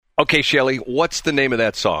Okay, Shelley, what's the name of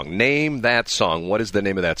that song? Name that song. What is the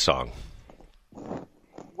name of that song?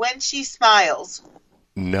 When She Smiles.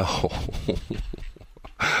 No.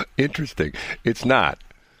 Interesting. It's not.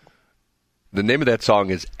 The name of that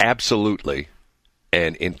song is Absolutely,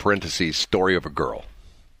 and in parentheses, Story of a Girl.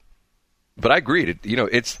 But I agreed.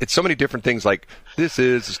 It's so many different things. Like this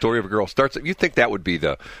is the story of a girl. Starts. You think that would be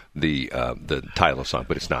the title of the song,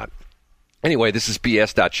 but it's not. Anyway, this is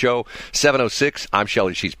BS.show 706. I'm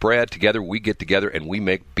Shelley. She's Brad. Together we get together and we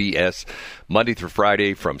make BS Monday through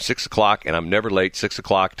Friday from 6 o'clock, and I'm never late. 6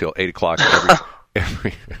 o'clock till 8 o'clock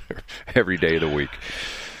every day of the week.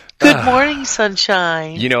 Good morning,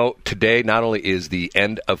 sunshine. Today not only is the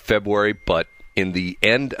end of February, but in the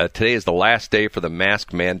end, today is the last day for the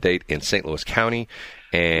mask mandate in St. Louis County,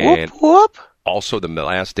 and whoop, whoop. Also the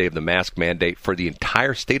last day of the mask mandate for the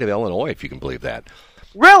entire state of Illinois, if you can believe that.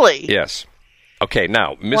 Really? Yes. Okay,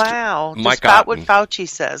 now, Mr. Wow. Mike Just about Otten, what Fauci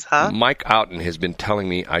says, huh? Mike Otten has been telling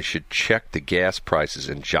me I should check the gas prices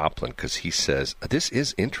in Joplin because he says, this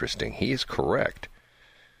is interesting. He is correct.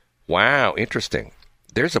 Wow, interesting.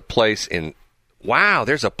 There's a place down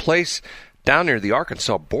near the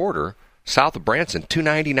Arkansas border, south of Branson,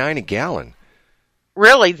 $2.99 a gallon.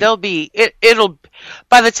 Really? It'll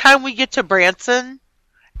by the time we get to Branson,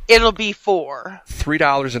 it'll be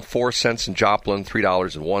 $3.04 in Joplin,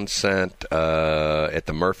 $3.01 at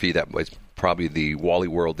the Murphy. That was probably the Wally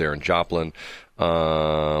World there in Joplin.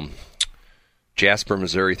 Jasper,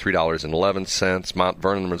 Missouri, $3.11. Mount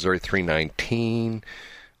Vernon, Missouri, $3.19.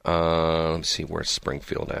 Let's see, where's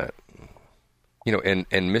Springfield at? And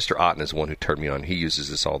Mr. Otten is the one who turned me on. He uses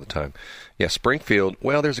this all the time. Yeah, Springfield.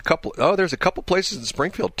 Well, there's a couple places in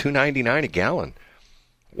Springfield, $2.99 a gallon.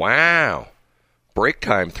 Wow. Break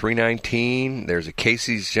time, $3.19. There's a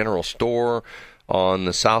Casey's General Store on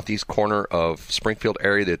the southeast corner of Springfield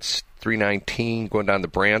area that's $3.19. Going down to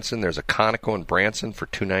Branson, there's a Conoco in Branson for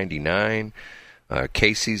 $2.99.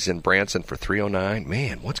 Casey's in Branson for $3.09.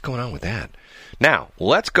 Man, what's going on with that? Now,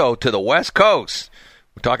 let's go to the West Coast.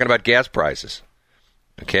 We're talking about gas prices.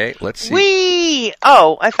 Okay, let's see.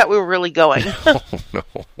 I thought we were really going. No.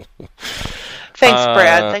 Thanks,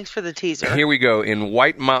 Brad. Thanks for the teaser. Here we go. In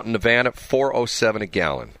White Mountain, Nevada, $4.07 a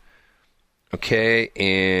gallon. Okay,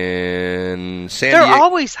 in San Diego. They're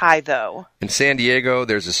always high, though. In San Diego,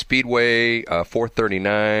 there's a Speedway,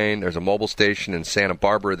 $4.39. There's a mobile station in Santa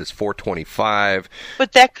Barbara that's $4.25.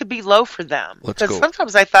 But that could be low for them. Because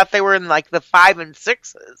sometimes I thought they were in like the 5 and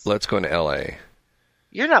 6s. Let's go into L.A.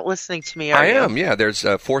 You're not listening to me, are you? I am, yeah. There's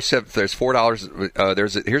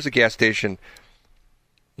 $4. Here's a gas station.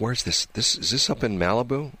 Where's this? Is this up in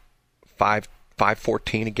Malibu?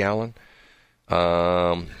 $5.14 a gallon.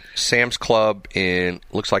 Sam's Club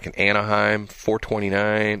looks like in Anaheim,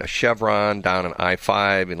 $4.29. A Chevron down in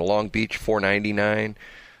I-5 in Long Beach, $4.99.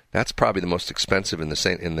 That's probably the most expensive in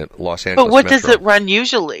the Los Angeles. But what metro. does it run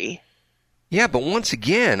usually? Yeah, but once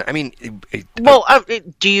again, I mean,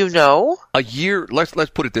 do you know? A year. Let's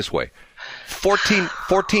put it this way: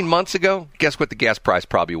 14 months ago, guess what the gas price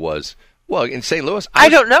probably was? Well, in St. Louis, I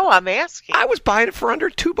don't know. I'm asking. I was buying it for under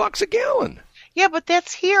 $2 a gallon. Yeah, but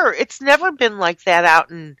that's here. It's never been like that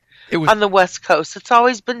out on the West Coast. It's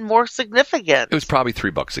always been more significant. It was probably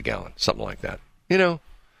 $3 a gallon, something like that.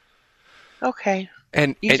 Okay.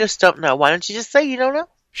 And just don't know. Why don't you just say you don't know?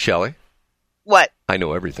 Shelley? What? I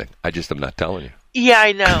know everything. I just am not telling you. Yeah,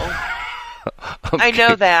 I know. Okay. I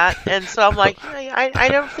know that, and so I'm like, I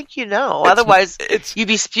don't think you know. Otherwise, you'd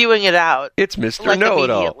be spewing it out. It's Mr.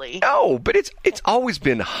 Know-It-All. No, but it's always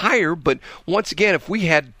been higher. But once again, if we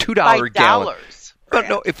had $2 a gallon,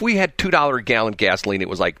 if we had $2 a gallon gasoline, it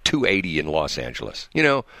was like $2.80 in Los Angeles.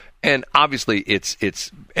 And obviously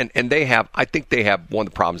it's they have. I think they have one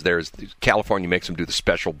of the problems there is California makes them do the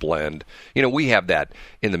special blend. We have that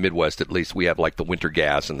in the Midwest at least. We have like the winter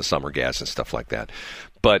gas and the summer gas and stuff like that.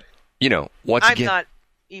 But once again, I'm not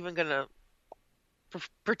even going to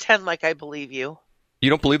pretend like I believe you. You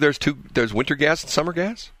don't believe there's winter gas and summer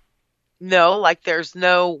gas? No, like there's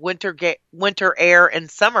no winter air and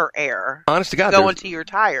summer air. Honest to God, going to your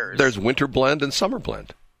tires. There's winter blend and summer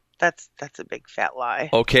blend. That's a big fat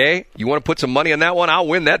lie. Okay, you want to put some money on that one? I'll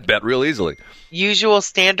win that bet real easily. Usual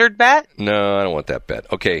standard bet? No, I don't want that bet.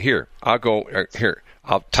 Okay, here I'll go. Here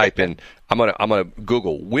I'll type in. I'm gonna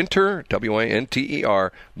Google winter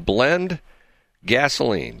WINTER blend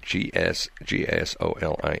gasoline GASOLINE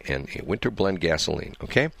winter blend gasoline.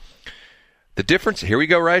 Okay. The difference. Here we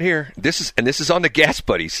go. Right here. This is on the Gas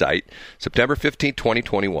Buddy site, September 15,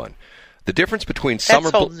 2021. The difference between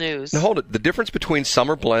summer That's old news. Now hold it. The difference between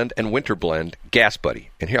summer blend and winter blend, Gas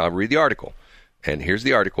Buddy. And here I'll read the article. And here's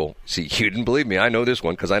the article. See, you didn't believe me. I know this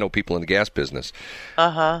one because I know people in the gas business.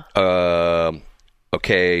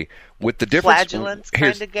 Okay, with the difference, Flagellants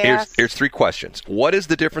kind of gas. Here's three questions. What is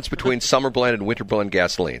the difference between summer blend and winter blend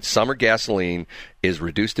gasoline? Summer gasoline is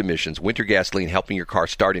reduced emissions. Winter gasoline helping your car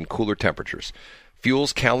start in cooler temperatures.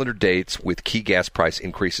 Fuels calendar dates with key gas price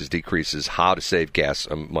increases, decreases, how to save gas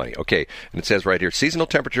money. Okay, and it says right here, seasonal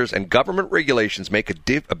temperatures and government regulations make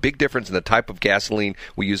a big difference in the type of gasoline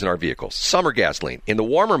we use in our vehicles. Summer gasoline. In the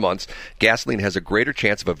warmer months, gasoline has a greater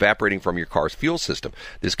chance of evaporating from your car's fuel system.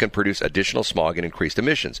 This can produce additional smog and increased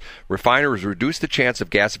emissions. Refiners reduce the chance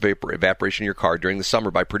of gas evaporation in your car during the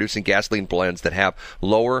summer by producing gasoline blends that have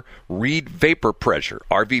lower Reid vapor pressure,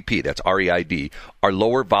 RVP, that's REID, or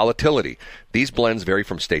lower volatility. These blends vary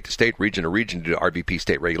from state to state, region to region due to RVP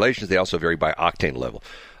state regulations. They also vary by octane level.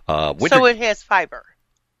 So it has fiber.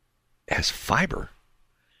 It has fiber?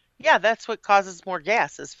 Yeah, that's what causes more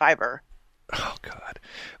gas is fiber. Oh, God.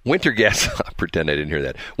 Winter gas, pretend I didn't hear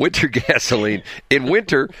that. Winter gasoline. In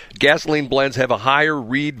winter, gasoline blends have a higher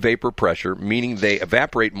Reid vapor pressure, meaning they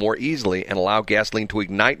evaporate more easily and allow gasoline to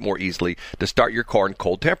ignite more easily to start your car in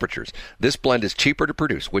cold temperatures. This blend is cheaper to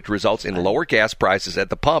produce, which results in lower gas prices at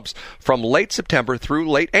the pumps from late September through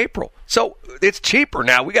late April. So it's cheaper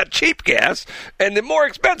now. We got cheap gas, and the more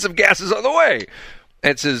expensive gas is on the way.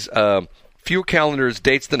 And it says fuel calendars,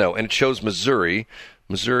 dates to know, and it shows Missouri.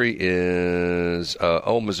 Missouri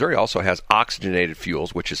also has oxygenated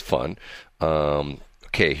fuels, which is fun.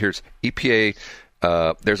 Okay, here's EPA.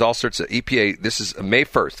 There's all sorts of EPA. This is May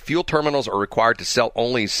 1st. Fuel terminals are required to sell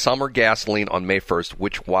only summer gasoline on May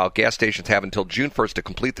 1st, while gas stations have until June 1st to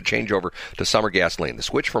complete the changeover to summer gasoline. The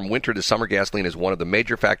switch from winter to summer gasoline is one of the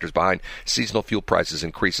major factors behind seasonal fuel prices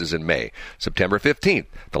increases in May. September 15th,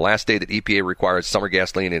 the last day that EPA requires summer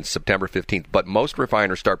gasoline is September 15th, but most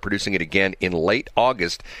refiners start producing it again in late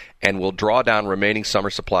August and will draw down remaining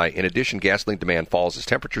summer supply. In addition, gasoline demand falls as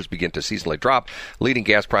temperatures begin to seasonally drop, leading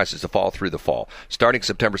gas prices to fall through the fall. Starting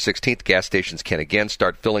September 16th, gas stations can again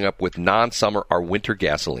start filling up with non-summer or winter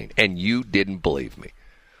gasoline. And you didn't believe me.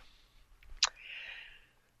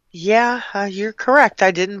 Yeah, you're correct.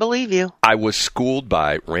 I didn't believe you. I was schooled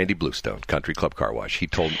by Randy Bluestone, Country Club Car Wash. He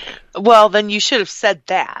told me. Well, then you should have said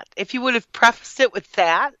that. If you would have prefaced it with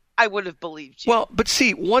that, I would have believed you. Well, but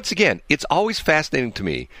see, once again, it's always fascinating to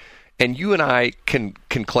me, and you and I can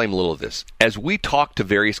claim a little of this. As we talk to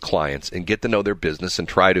various clients and get to know their business and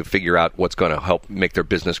try to figure out what's going to help make their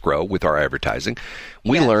business grow with our advertising,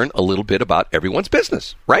 we learn a little bit about everyone's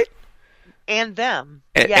business, right? And them.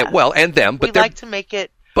 And them. But we like to make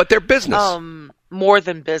it. But their business. More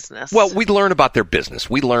than business. Well, we learn about their business.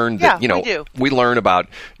 We learn that, we learn about,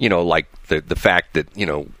 like the fact that,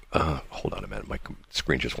 hold on a minute. My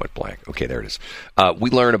screen just went blank. Okay, there it is. We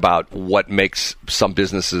learn about what makes some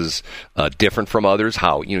businesses different from others.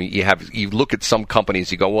 How, you look at some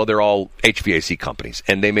companies, you go, well, they're all HVAC companies,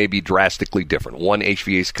 and they may be drastically different. One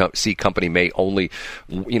HVAC company may only,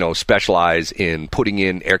 specialize in putting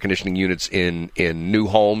in air conditioning units in new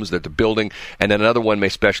homes that they're building, and then another one may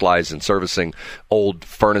specialize in servicing old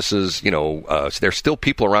furnaces. There's still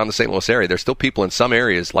people around the St. Louis area. There's still people in some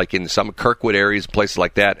areas, like in some Kirkwood areas, places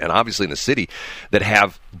like that, and obviously in the city, that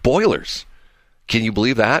have boilers. Can you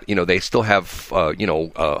believe that? They still have,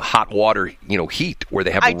 hot water, heat where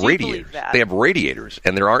they have radiators. They have radiators.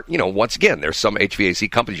 And there aren't, once again, there's some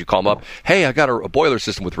HVAC companies, you call them up, hey, I got a boiler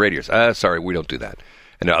system with radiators. Sorry, we don't do that.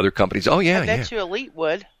 And there are other companies, I bet you Elite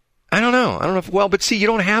would. I don't know but see, you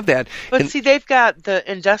don't have that. But see, they've got the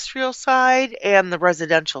industrial side and the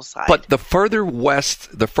residential side. But the further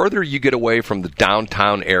west, the further you get away from the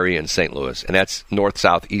downtown area in St. Louis, and that's north,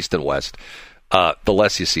 south, east, and west, the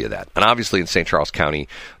less you see of that. And obviously in St. Charles County,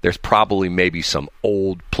 there's probably maybe some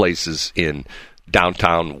old places in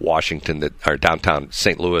downtown Washington that are downtown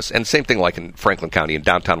St. Louis, and same thing like in Franklin County in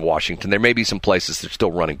downtown Washington. There may be some places that are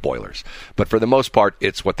still running boilers. But for the most part,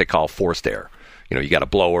 it's what they call forced air. You got a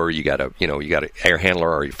blower, you got an air handler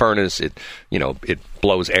or a furnace. It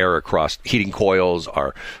blows air across heating coils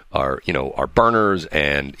or burners,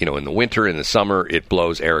 and in the winter, in the summer, it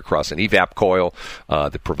blows air across an evap coil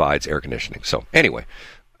that provides air conditioning. So anyway,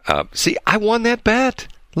 see, I won that bet.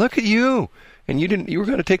 Look at you, and you didn't. You were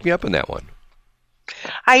going to take me up on that one.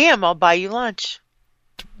 I am. I'll buy you lunch.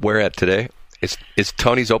 Where at today? Is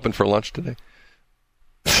Tony's open for lunch today?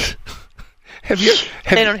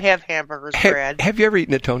 They don't have hamburgers, Brad. Have you ever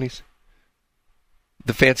eaten at Tony's?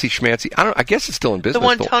 The fancy schmancy. I guess it's still in business. The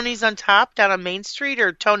one Tony's on top down on Main Street,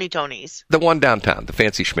 or Tony's? The one downtown, the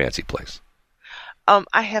fancy schmancy place.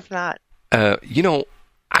 I have not.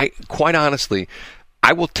 I quite honestly,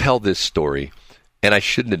 I will tell this story, and I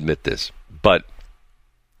shouldn't admit this, but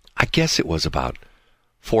I guess it was about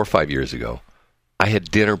 4 or 5 years ago. I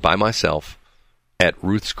had dinner by myself at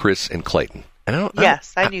Ruth's Chris in Clayton. And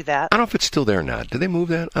I knew that. I don't know if it's still there or not. Did they move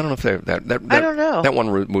that? I don't know if that I don't know. That one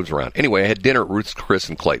moves around. Anyway, I had dinner at Ruth's Chris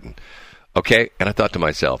in Clayton. Okay? And I thought to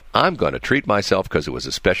myself, I'm going to treat myself because it was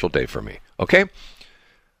a special day for me. Okay?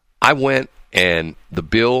 I went and the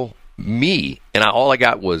bill, all I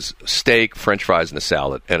got was steak, French fries, and a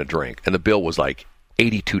salad and a drink. And the bill was like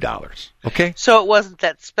 $82. Okay? So it wasn't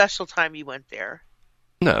that special time you went there?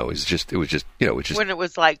 No, it was just when it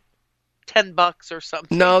was like $10 or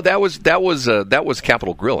something. No, that was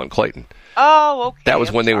Capitol Grill in Clayton. Oh, okay. That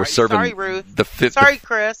was when they were serving. Sorry, Ruth. Sorry,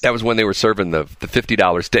 Chris. That was when they were serving the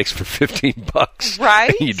 $50 steaks for $15.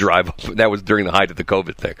 Right. And you drive up. That was during the height of the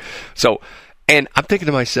COVID thing. So, and I'm thinking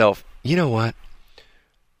to myself, you know what?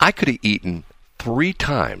 I could have eaten 3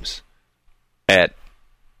 times at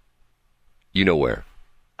you know where.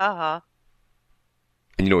 Uh-huh.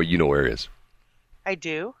 And you know what you know where is? I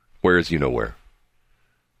do. Where is you know where?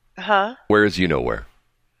 Huh? Where is you know where?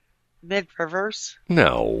 Mid-Rivers?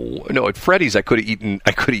 No. At Freddy's I could have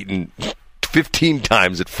eaten 15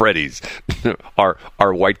 times at Freddy's.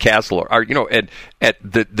 our White Castle or and at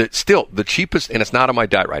the still the cheapest, and it's not on my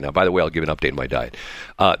diet right now. By the way, I'll give an update on my diet.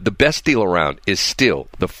 The best deal around is still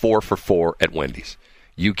the 4 for $4 at Wendy's.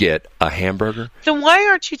 You get a hamburger. Then why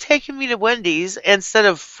aren't you taking me to Wendy's instead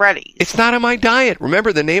of Freddy's? It's not on my diet.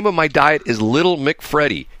 Remember, the name of my diet is Little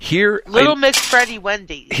McFreddy. Little McFreddy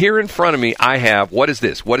Wendy's. Here in front of me, I have, what is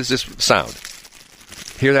this? What is this sound?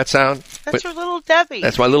 Hear that sound? That's your Little Debbie.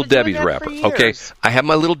 That's my Little Debbie's wrapper. Okay, I have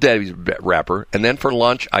my Little Debbie's wrapper, and then for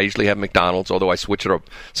lunch, I usually have McDonald's. Although I switch it up,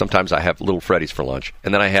 sometimes I have Little Freddy's for lunch,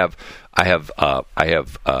 and then I have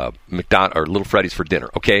McDonald's or Little Freddy's for dinner.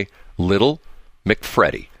 Okay, Little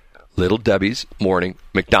McFreddy, Little Debbie's morning,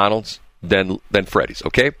 McDonald's, then Freddy's.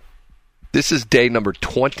 Okay, this is day number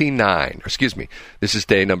 29. Or excuse me, this is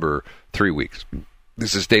day number 3 weeks.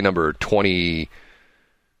 This is day number 22.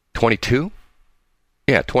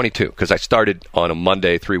 Yeah, 22, because I started on a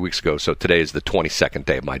Monday 3 weeks ago, so today is the 22nd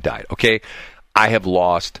day of my diet. Okay, I have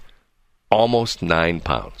lost almost 9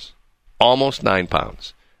 pounds. Almost 9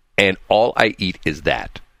 pounds, and all I eat is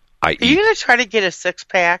that. Are you going to try to get a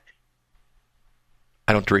 6-pack?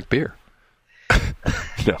 I don't drink beer.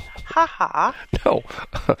 No. Ha-ha. No.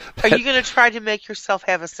 Are you going to try to make yourself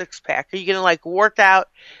have a 6-pack? Are you going to work out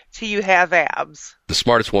till you have abs? The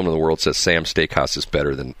smartest woman in the world says Sam's Steakhouse is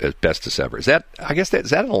better than bestest ever. Is that is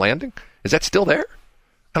that on the landing? Is that still there?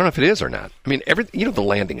 I don't know if it is or not. I mean, the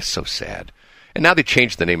landing is so sad. And now they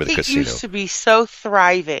changed the name of the casino. It used to be so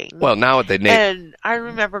thriving. Well, now they named. And I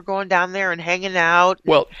remember going down there and hanging out.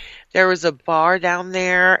 Well, there was a bar down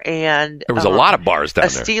there, and there was a lot of bars down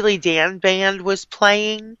there. A Steely Dan band was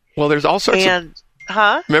playing. Well, there's all sorts of.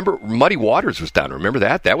 Huh? Remember, Muddy Waters was down there. Remember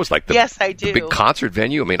that? That was like the big concert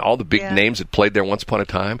venue. I mean, all the big names that played there once upon a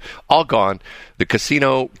time, all gone. The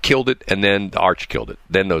casino killed it, and then the Arch killed it.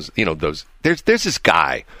 Then those. There's this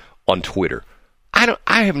guy on Twitter.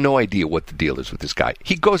 I have no idea what the deal is with this guy.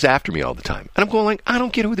 He goes after me all the time, and I'm going I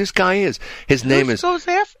don't get who this guy is. His name is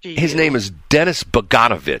Dennis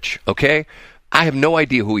Bogdanovich. Okay. I have no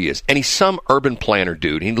idea who he is. And he's some urban planner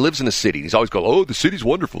dude. He lives in the city. He's always going, oh, the city's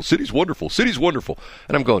wonderful, city's wonderful, city's wonderful.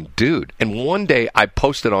 And I'm going, dude. And one day I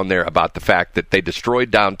posted on there about the fact that they destroyed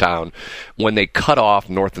downtown when they cut off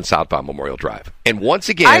North and Southbound Memorial Drive. And once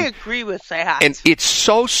again, I agree with that. And it's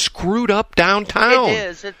so screwed up downtown. It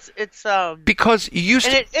is. It's because you used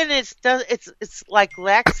to, it's like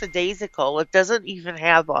lackadaisical. It doesn't even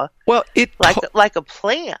have a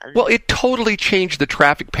plan. Well, it totally changed the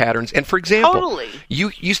traffic patterns. And for example,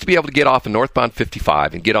 you used to be able to get off of northbound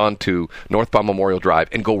 55 and get onto northbound Memorial Drive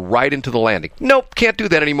and go right into the landing. Nope, can't do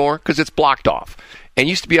that anymore because it's blocked off. And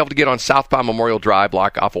used to be able to get on southbound Memorial Drive,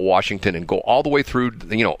 block off of Washington, and go all the way through,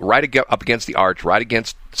 right up against the Arch, right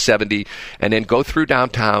against 70, and then go through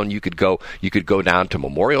downtown. You could go down to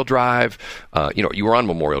Memorial Drive. You were on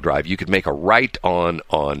Memorial Drive. You could make a right on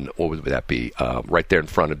what would that be? Right there in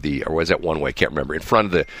front of or was that one way? I can't remember. In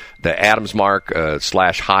front of the Adams Mark /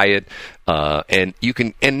 Hyatt. And you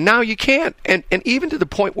can, and now you can't, and even to the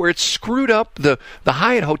point where it's screwed up the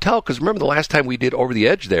Hyatt Hotel. Because remember the last time we did Over the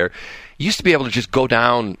Edge there, you used to be able to just go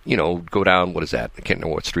down. What is that? I can't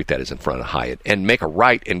remember what street that is in front of Hyatt, and make a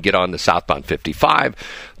right and get on the southbound 55.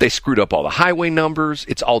 They screwed up all the highway numbers.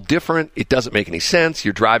 It's all different. It doesn't make any sense.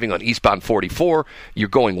 You're driving on eastbound 44. You're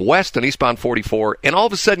going west on eastbound 44, and all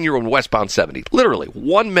of a sudden you're on westbound 70. Literally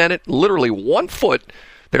 1 minute, literally 1 foot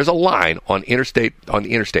There's a line on the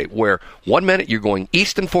interstate where 1 minute you're going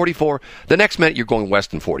east in 44, the next minute you're going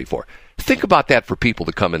west in 44. Think about that for people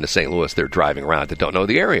that come into St. Louis, they're driving around that don't know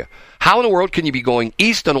the area. How in the world can you be going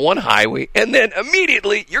east on one highway and then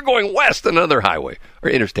immediately you're going west on another highway or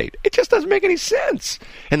interstate? It just doesn't make any sense.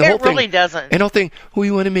 And the whole thing really doesn't. And the whole thing,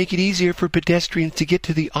 we want to make it easier for pedestrians to get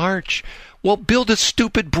to the arch. Well, build a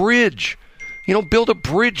stupid bridge. Build a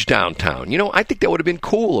bridge downtown. I think that would have been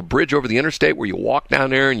cool, a bridge over the interstate where you walk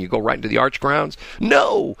down there and you go right into the arch grounds.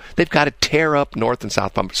 No, they've got to tear up north and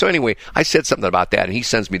south bumper. So anyway, I said something about that, and he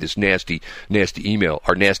sends me this nasty email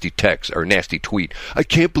or nasty text or nasty tweet. I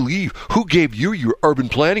can't believe who gave you your urban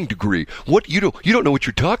planning degree. What you don't know what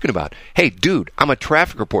you're talking about. Hey, dude, I'm a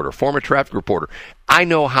traffic reporter, former traffic reporter. I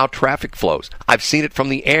know how traffic flows. I've seen it from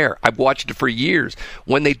the air. I've watched it for years.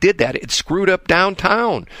 When they did that, it screwed up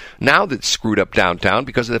downtown. Now that's screwed up downtown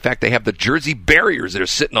because of the fact they have the Jersey barriers that are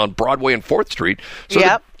sitting on Broadway and 4th Street. So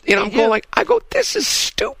yep. I'm going this is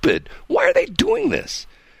stupid. Why are they doing this?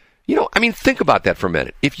 Think about that for a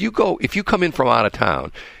minute. If you come in from out of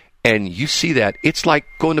town and you see that, it's like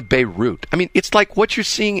going to Beirut. It's like what you're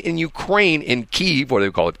seeing in Ukraine, in Kyiv, or they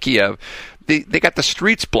call it Kiev. They got the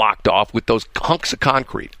streets blocked off with those hunks of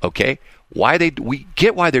concrete, okay? We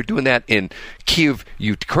get why they're doing that in Kyiv,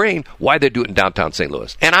 Ukraine, why they do it in downtown St.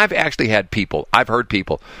 Louis. And I've actually heard people,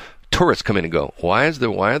 tourists come in and go, why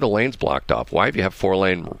are the lanes blocked off? Why, if you have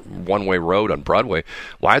 4-lane one-way road on Broadway,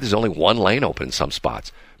 why there's only one lane open in some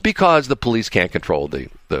spots? Because the police can't control the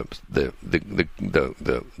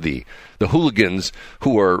hooligans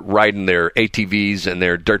who are riding their ATVs and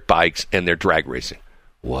their dirt bikes and their drag racing.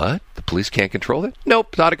 What? The police can't control it? Nope,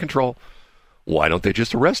 it's out of control. Why don't they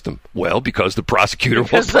just arrest them? Well, because the prosecutor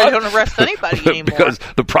won't. Because they don't arrest anybody anymore. Because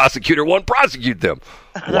the prosecutor won't prosecute them.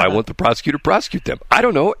 Why won't the prosecutor prosecute them? I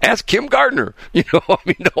don't know. Ask Kim Gardner.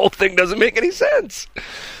 The whole thing doesn't make any sense.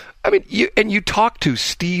 You talk to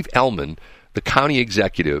Steve Ellman, the county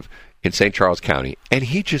executive in St. Charles County, and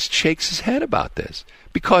he just shakes his head about this.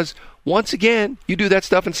 Because, once again, you do that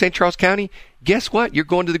stuff in St. Charles County, guess what? You're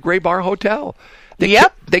going to the Gray Bar Hotel.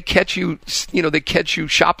 They catch you,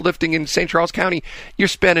 shoplifting in St. Charles County. You're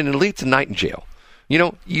spending at least a night in jail.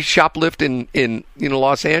 You shoplift in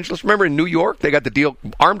Los Angeles. Remember in New York, they got the deal,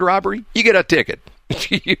 armed robbery, you get a ticket.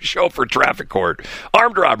 You show up for traffic court.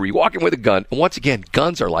 Armed robbery, walking with a gun. And once again,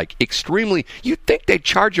 guns are extremely, you'd think they'd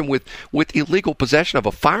charge them with illegal possession of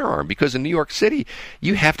a firearm, because in New York City,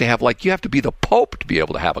 you have to have you have to be the Pope to be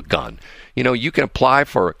able to have a gun. You can apply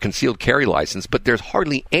for a concealed carry license, but there's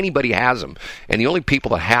hardly anybody has them. And the only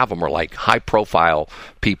people that have them are high profile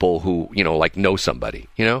people who, know somebody,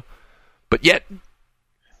 But yet,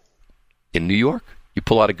 in New York, you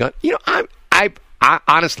pull out a gun. I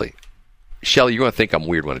honestly, Shelley, you're going to think I'm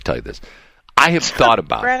weird when I tell you this. I have thought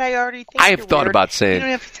about. Brad, I already think I have thought weird. about saying. You don't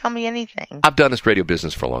have to tell me anything. I've done this radio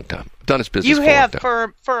business for a long time. I've done this business. You for have a long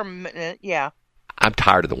time. for a minute, yeah. I'm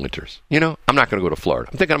tired of the winters. I'm not going to go to Florida.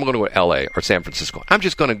 I'm thinking I'm going to go to L.A. or San Francisco. I'm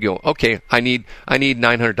just going to go. Okay, I need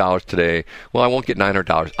 $900 today. Well, I won't get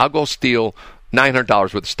 $900. I'll go steal $900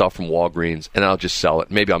 worth of stuff from Walgreens, and I'll just sell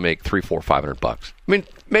it. Maybe I'll make $300, $400,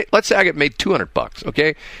 $500. Let's say I get made $200.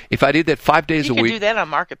 Okay, if I did that 5 days a week, you can do that on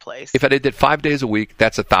Marketplace. If I did that 5 days a week,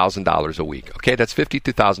 that's $1,000 a week. Okay, that's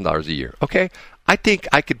 $52,000 a year. Okay, I think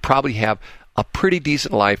I could probably have a pretty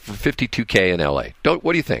decent life for $52K in LA.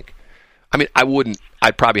 What do you think? I wouldn't.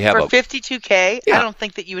 I'd probably have for $52K. Yeah. I don't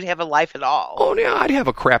think that you would have a life at all. Oh yeah, I'd have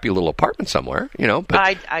a crappy little apartment somewhere.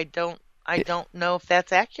 But I don't know if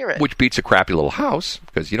that's accurate. Which beats a crappy little house,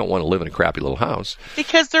 because you don't want to live in a crappy little house.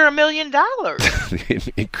 Because they're $1 million.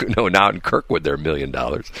 No, now in Kirkwood they're $1 million.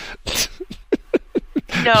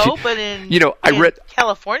 No, but in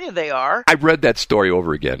California they are. I read that story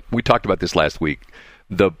over again. We talked about this last week.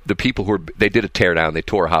 The people they did a tear down, they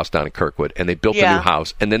tore a house down in Kirkwood, and they built a new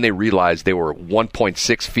house, and then they realized they were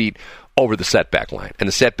 1.6 feet over the setback line. And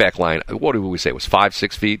the setback line, what did we say, was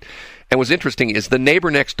 5-6 feet? And what's interesting is the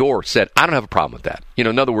neighbor next door said, I don't have a problem with that.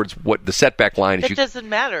 In other words, what the setback line is. It doesn't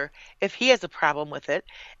matter if he has a problem with it.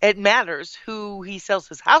 It matters who he sells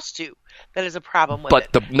his house to that has a problem with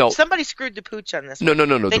it. Somebody screwed the pooch on this. No.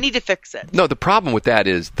 They need to fix it. No, the problem with that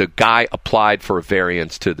is the guy applied for a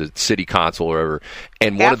variance to the city council or whatever.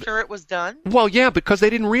 And after it was done? Well, yeah, because they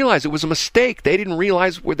didn't realize it was a mistake. They didn't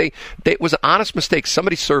realize it was an honest mistake.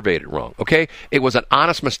 Somebody surveyed it wrong, okay? It was an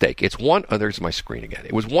honest mistake. It's there's my screen again.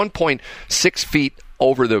 It was 1.6 feet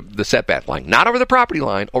over the setback line. Not over the property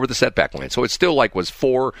line, over the setback line. So it still was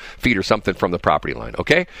 4 feet or something from the property line,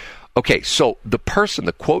 okay? Okay, so the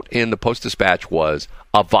quote in the Post-Dispatch was,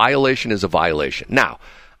 a violation is a violation. Now,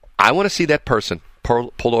 I want to see that person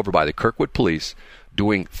pulled over by the Kirkwood police,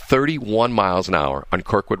 doing 31 miles an hour on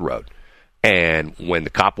Kirkwood Road. And when the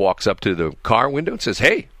cop walks up to the car window and says,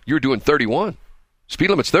 hey, you're doing 31. Speed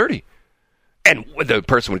limit's 30. And the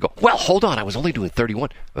person would go, well, hold on, I was only doing 31.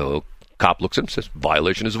 Oh, cop looks at him and says,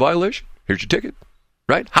 violation is a violation. Here's your ticket.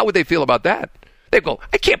 Right? How would they feel about that? They'd go,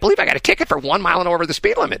 I can't believe I got a ticket for 1 mile an hour over the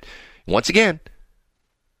speed limit. Once again,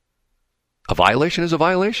 a violation is a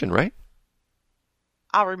violation, right?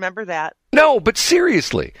 I'll remember that. No, but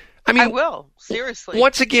seriously. I will. Seriously.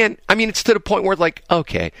 Once again, it's to the point where it's like,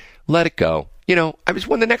 okay, let it go.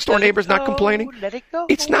 When the next door neighbor's not complaining, let it go.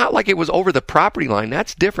 It's not like it was over the property line.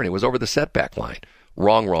 That's different. It was over the setback line.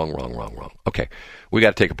 Wrong. Okay, we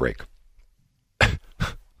got to take a break.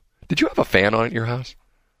 Did you have a fan on at your house?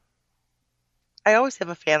 I always have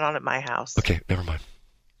a fan on at my house. Okay, never mind.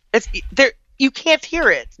 It's there. You can't hear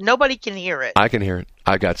it. Nobody can hear it. I can hear it.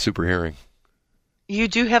 I got super hearing. You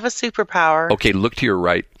do have a superpower. Okay, look to your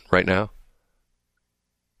right now.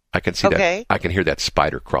 I can see that. I can hear that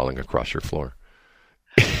spider crawling across your floor.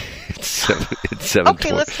 It's 7.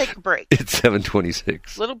 Okay, let's take a break. It's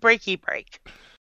 7:26. Little breaky break.